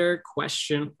another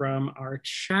question from our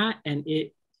chat, and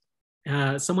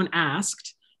someone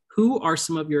asked, who are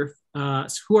some of your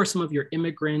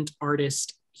immigrant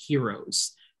artist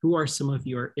heroes? Who are some of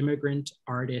your immigrant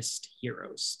artist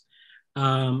heroes?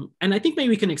 And I think maybe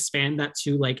we can expand that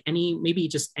to like maybe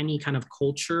just any kind of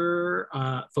culture,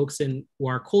 folks who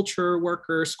are culture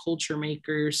workers, culture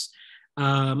makers.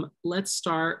 Let's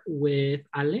start with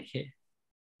Alej.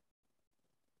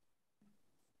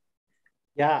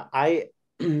 Yeah, I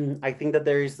think that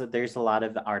there's a lot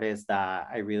of artists that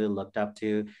I really looked up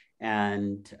to,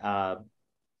 and a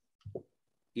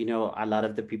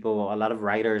lot of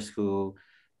writers who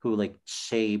like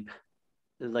shape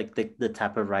like the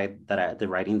type of the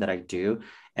writing that I do,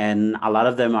 and a lot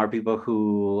of them are people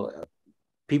who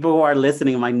are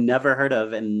listening might never heard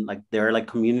of, and like they're like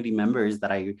community members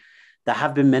that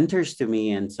have been mentors to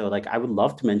me, and so like I would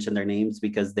love to mention their names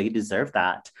because they deserve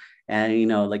that. And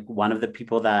like one of the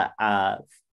people that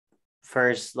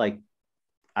first like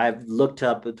I've looked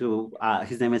up to,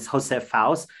 his name is Jose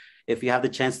Faust. If you have the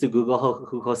chance to Google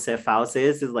who Jose Faust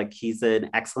is like he's an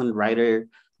excellent writer,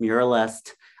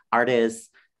 muralist, artist,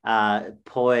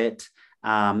 poet.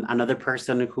 Another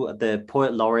person the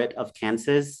poet laureate of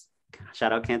Kansas,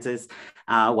 shout out Kansas,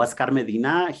 Huáscar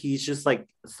Medina. He's just like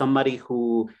somebody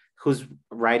whose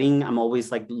writing I'm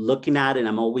always like looking at, and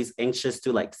I'm always anxious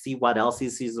to like see what else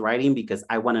he's writing, because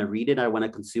I want to read it, I want to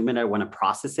consume it, I want to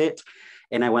process it,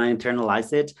 and I want to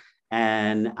internalize it.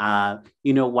 And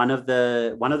one of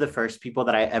the first people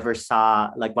that I ever saw,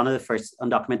 like one of the first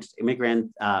undocumented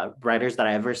immigrant writers that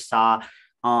I ever saw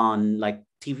on like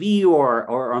TV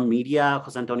or on media,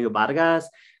 Jose Antonio Vargas.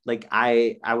 Like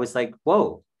I was like,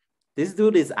 whoa, this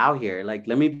dude is out here. Like,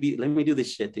 let me do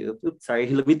this shit too. Oops, sorry,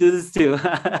 let me do this too.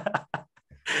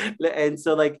 And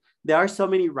so like, there are so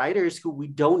many writers who we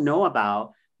don't know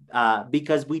about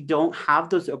because we don't have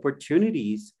those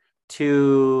opportunities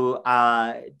to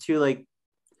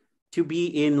be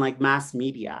in like mass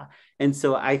media. And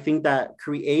so I think that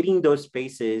creating those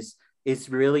spaces is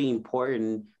really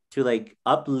important to like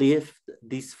uplift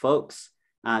these folks,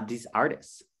 these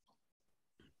artists.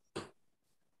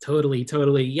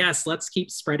 Totally. Yes, let's keep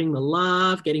spreading the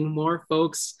love, getting more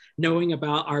folks knowing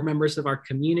about our members of our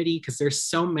community, because there's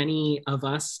so many of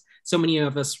us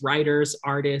writers,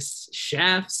 artists,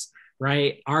 chefs,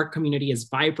 right? Our community is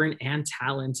vibrant and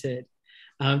talented.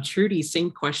 Trudy, same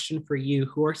question for you.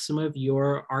 Who are some of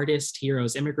your artist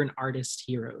heroes, immigrant artist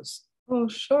heroes? Oh,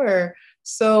 sure.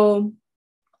 So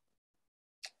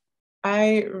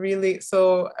I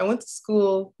went to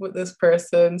school with this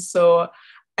person. So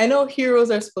I know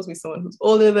heroes are supposed to be someone who's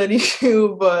older than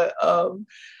you, but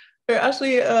they're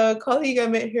actually a colleague I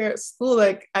met here at school.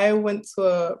 Like I went to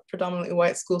a predominantly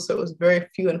white school, so it was very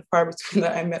few and far between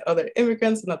that I met other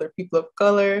immigrants and other people of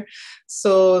color.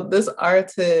 So this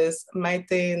artist,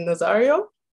 Maite Nazario,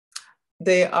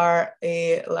 they are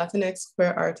a Latinx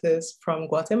queer artist from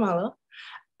Guatemala.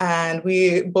 And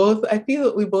I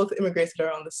feel we both immigrated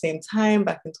around the same time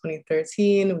back in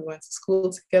 2013. We went to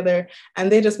school together,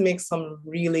 and they just make some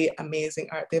really amazing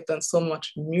art. They've done so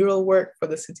much mural work for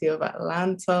the city of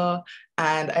Atlanta.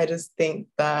 And I just think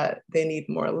that they need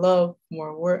more love,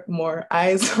 more work, more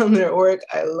eyes on their work.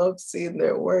 I love seeing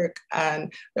their work.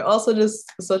 And they're also just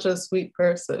such a sweet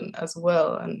person as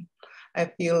well. And I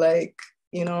feel like,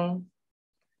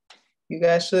 you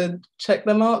guys should check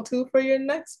them out too for your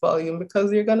next volume,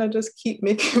 because you're gonna just keep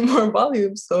making more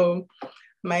volumes. So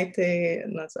Maite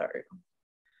Nazario.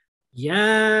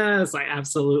 Yes, I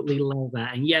absolutely love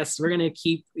that. And yes, we're gonna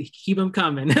keep them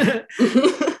coming.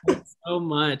 Thanks so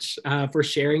much for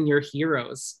sharing your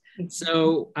heroes.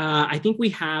 So I think we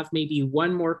have maybe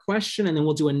one more question, and then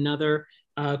we'll do another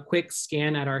quick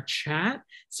scan at our chat.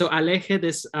 So Alej,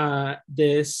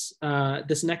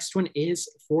 this next one is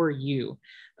for you.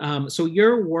 So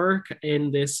your work in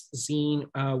this zine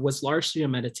was largely a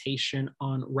meditation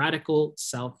on radical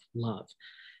self-love.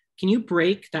 Can you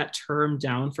break that term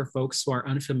down for folks who are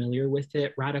unfamiliar with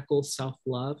it, radical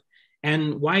self-love?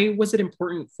 And why was it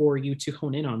important for you to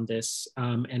hone in on this?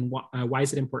 And why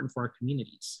is it important for our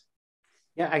communities?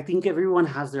 Yeah, I think everyone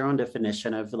has their own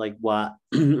definition of like what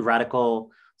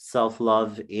radical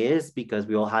self-love is, because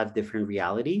we all have different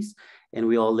realities and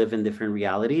we all live in different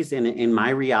realities. And in my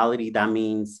reality, that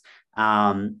means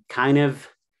kind of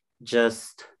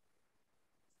just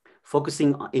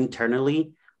focusing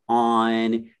internally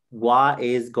on what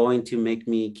is going to make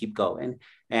me keep going.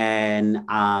 And,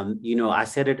 I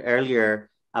said it earlier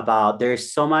about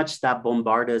there's so much that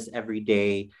bombard us every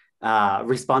day,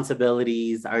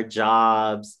 responsibilities, our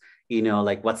jobs,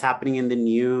 like what's happening in the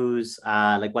news,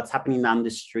 like what's happening down the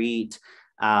street,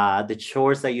 the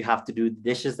chores that you have to do, the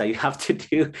dishes that you have to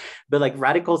do. But like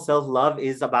radical self-love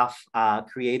is about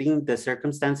creating the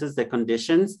circumstances, the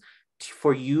conditions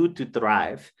for you to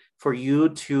thrive, for you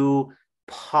to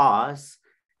pause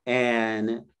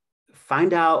and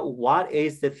find out what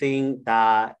is the thing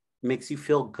that makes you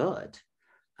feel good.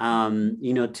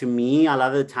 To me, a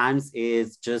lot of the times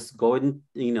is just going,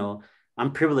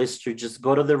 I'm privileged to just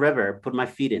go to the river, put my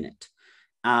feet in it.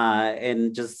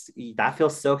 And just that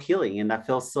feels so healing. And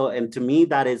to me,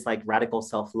 that is like radical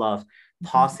self-love,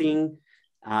 pausing,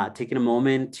 taking a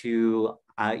moment to,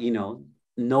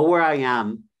 know where I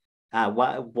am,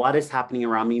 what is happening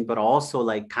around me, but also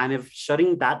like kind of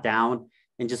shutting that down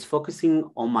and just focusing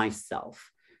on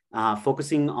myself,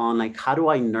 focusing on like, how do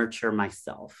I nurture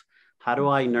myself? How do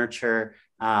I nurture,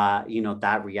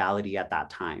 that reality at that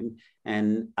time?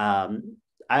 And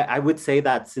I would say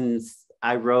that since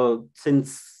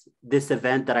this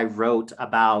event that I wrote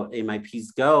about in my piece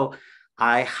Go,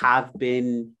 I have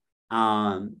been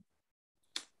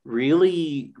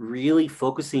really, really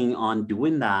focusing on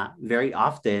doing that very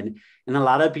often. And a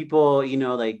lot of people,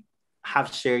 like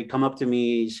come up to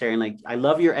me sharing like, I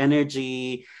love your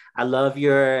energy. I love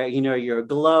your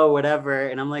glow, whatever.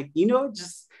 And I'm like,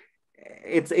 just,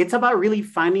 it's about really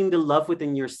finding the love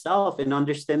within yourself and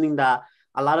understanding that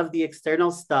a lot of the external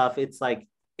stuff, it's like,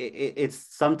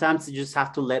 it's sometimes you just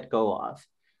have to let go of.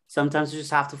 Sometimes you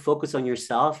just have to focus on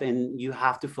yourself and you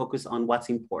have to focus on what's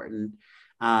important.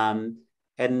 And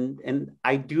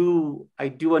I do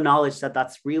acknowledge that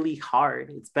that's really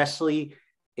hard, especially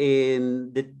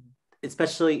in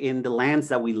the lands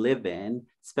that we live in,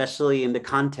 especially in the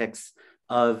context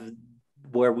of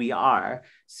where we are.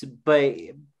 So,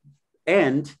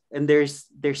 and there's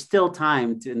still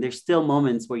time to, and there's still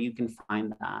moments where you can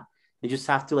find that. You just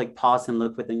have to like pause and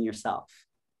look within yourself.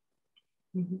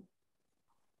 Mm-hmm.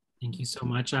 Thank you so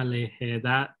much, Alej.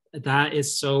 That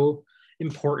is so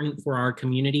important for our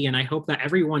community. And I hope that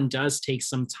everyone does take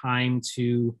some time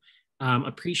to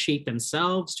appreciate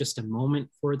themselves, just a moment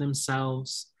for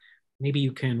themselves. Maybe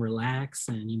you can relax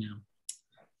and,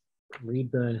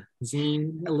 read the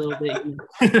zine a little bit.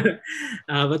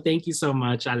 But thank you so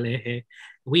much, Alej.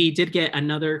 We did get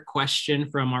another question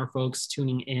from our folks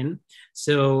tuning in.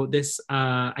 So this,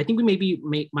 I think we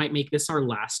might make this our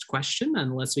last question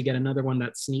unless we get another one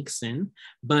that sneaks in.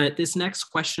 But this next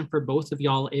question for both of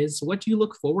y'all is, what do you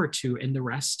look forward to in the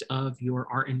rest of your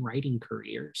art and writing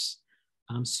careers?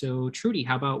 So Trudy,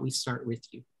 how about we start with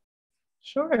you?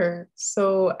 Sure.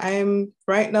 So I'm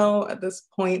right now at this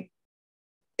point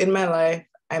in my life,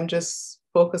 I'm just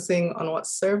focusing on what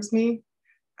serves me.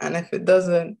 And if it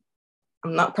doesn't,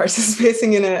 I'm not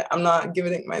participating in it. I'm not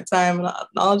giving it my time. I'm not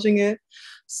acknowledging it.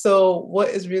 So what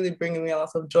is really bringing me a lot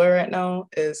of joy right now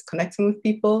is connecting with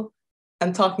people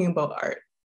and talking about art.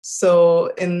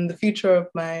 So in the future of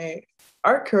my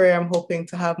art career, I'm hoping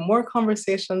to have more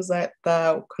conversations like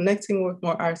that, connecting with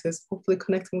more artists, hopefully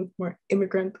connecting with more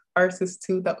immigrant artists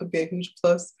too. That would be a huge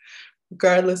plus,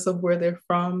 regardless of where they're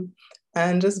from.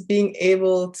 And just being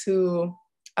able to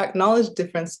acknowledge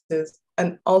differences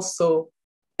and also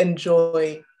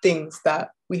enjoy things that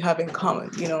we have in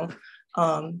common, you know.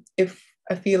 If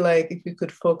I feel like if we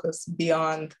could focus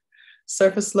beyond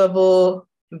surface level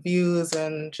views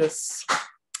and just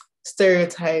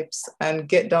stereotypes and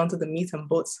get down to the meat and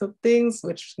bolts of things,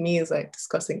 which to me is like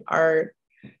discussing art,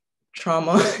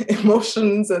 trauma,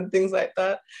 emotions, and things like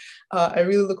that. I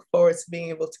really look forward to being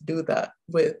able to do that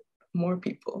with more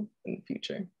people in the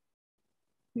future.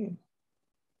 Yeah.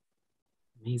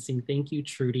 Amazing. Thank you,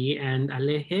 Trudy. And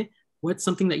Alej, what's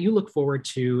something that you look forward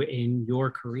to in your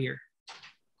career?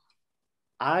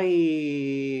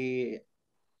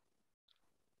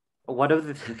 One of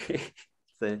the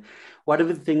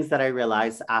things that I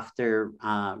realized after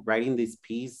writing this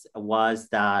piece was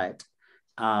that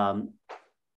I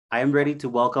am ready to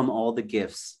welcome all the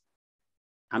gifts.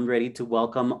 I'm ready to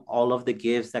welcome all of the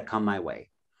gifts that come my way.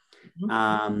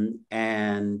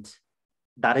 And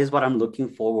that is what I'm looking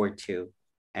forward to.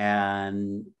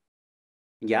 And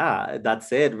yeah,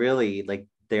 that's it really. Like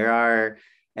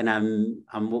and I'm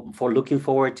looking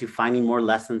forward to finding more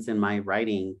lessons in my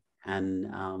writing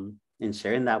and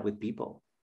sharing that with people.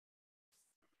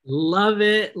 Love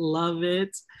it, love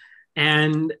it.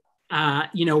 And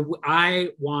I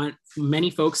want many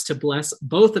folks to bless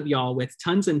both of y'all with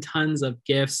tons and tons of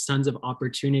gifts, tons of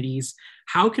opportunities.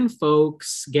 How can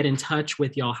folks get in touch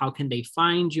with y'all? How can they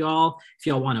find y'all? If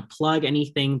y'all want to plug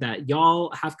anything that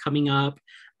y'all have coming up,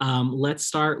 let's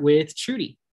start with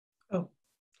Trudy. Oh,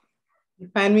 you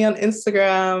find me on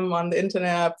Instagram, on the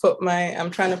internet.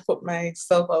 I'm trying to put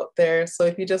myself out there. So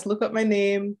if you just look up my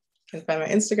name, you can find my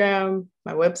Instagram,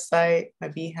 my website, my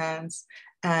Behance.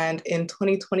 And in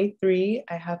 2023,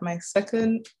 I have my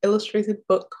second illustrated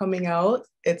book coming out.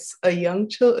 It's a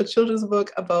children's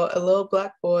book about a little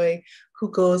Black boy who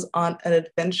goes on an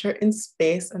adventure in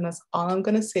space. And that's all I'm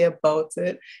going to say about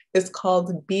it. It's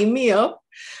called Beam Me Up.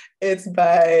 It's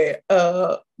by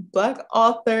a Black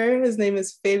author. His name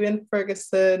is Fabian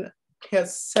Ferguson. He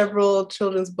has several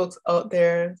children's books out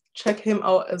there. Check him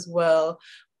out as well.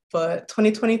 But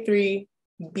 2023,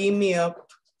 Beam Me Up.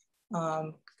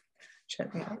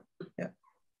 Check me out. Yeah.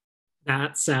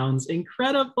 That sounds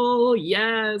incredible.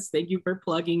 Yes. Thank you for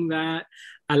plugging that.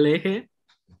 Alej?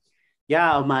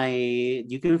 Yeah,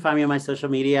 you can find me on my social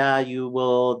media. You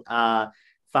will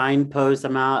find posts.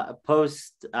 I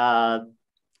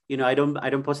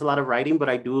don't post a lot of writing, but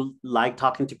I do like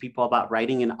talking to people about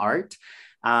writing and art.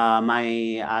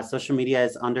 My social media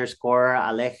is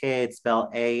 _Alej. It's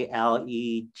spelled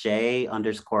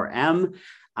ALEJ_M.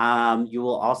 You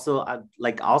will also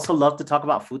also love to talk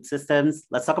about food systems.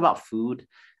 Let's talk about food.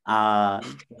 Talk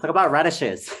about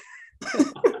radishes.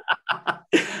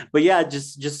 But yeah,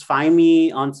 just find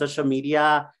me on social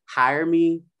media, hire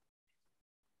me,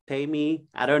 pay me.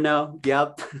 I don't know.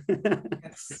 Yep.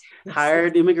 Yes.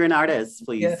 Hired immigrant artists,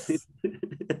 please. Yes.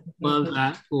 Love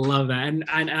that. Love that.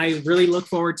 And I really look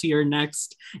forward to your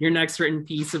next written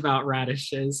piece about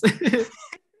radishes.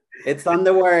 It's on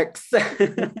the works.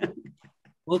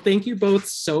 Well, thank you both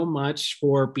so much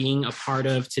for being a part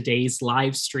of today's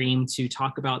live stream to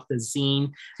talk about the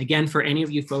zine. Again, for any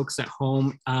of you folks at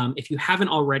home, if you haven't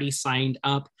already signed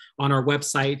up on our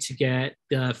website to get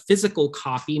the physical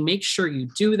copy, make sure you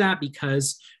do that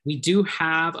because we do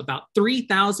have about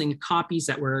 3,000 copies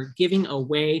that we're giving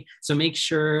away. So make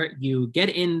sure you get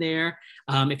in there.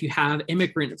 If you have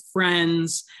immigrant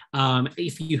friends,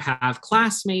 if you have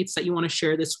classmates that you want to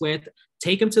share this with,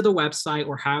 take them to the website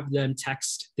or have them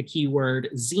text the keyword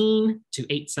zine to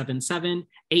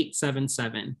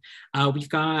 877-877. We've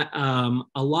got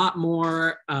a lot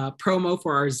more promo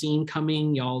for our zine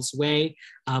coming y'all's way,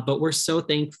 but we're so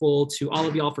thankful to all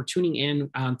of y'all for tuning in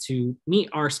to meet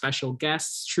our special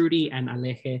guests, Trudy and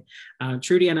Alej.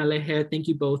 Trudy and Alej, thank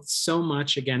you both so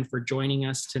much again for joining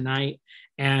us tonight.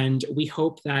 And we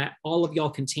hope that all of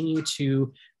y'all continue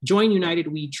to join United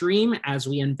We Dream as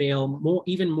we unveil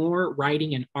even more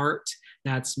writing and art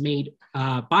that's made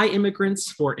by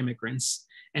immigrants for immigrants.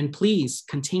 And please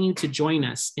continue to join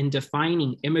us in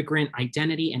defining immigrant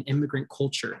identity and immigrant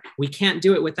culture. We can't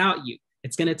do it without you.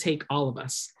 It's going to take all of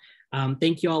us.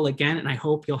 Thank you all again, and I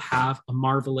hope you'll have a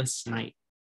marvelous night.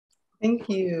 Thank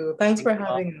you. Thanks for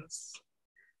having us.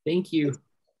 Thank you.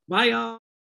 Bye, y'all.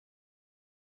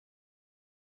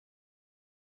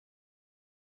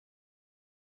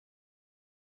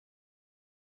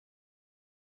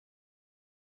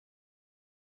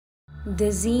 The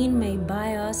zine made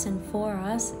by us and for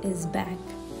us is back.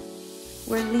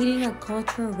 We're leading a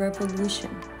cultural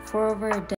revolution for over a decade.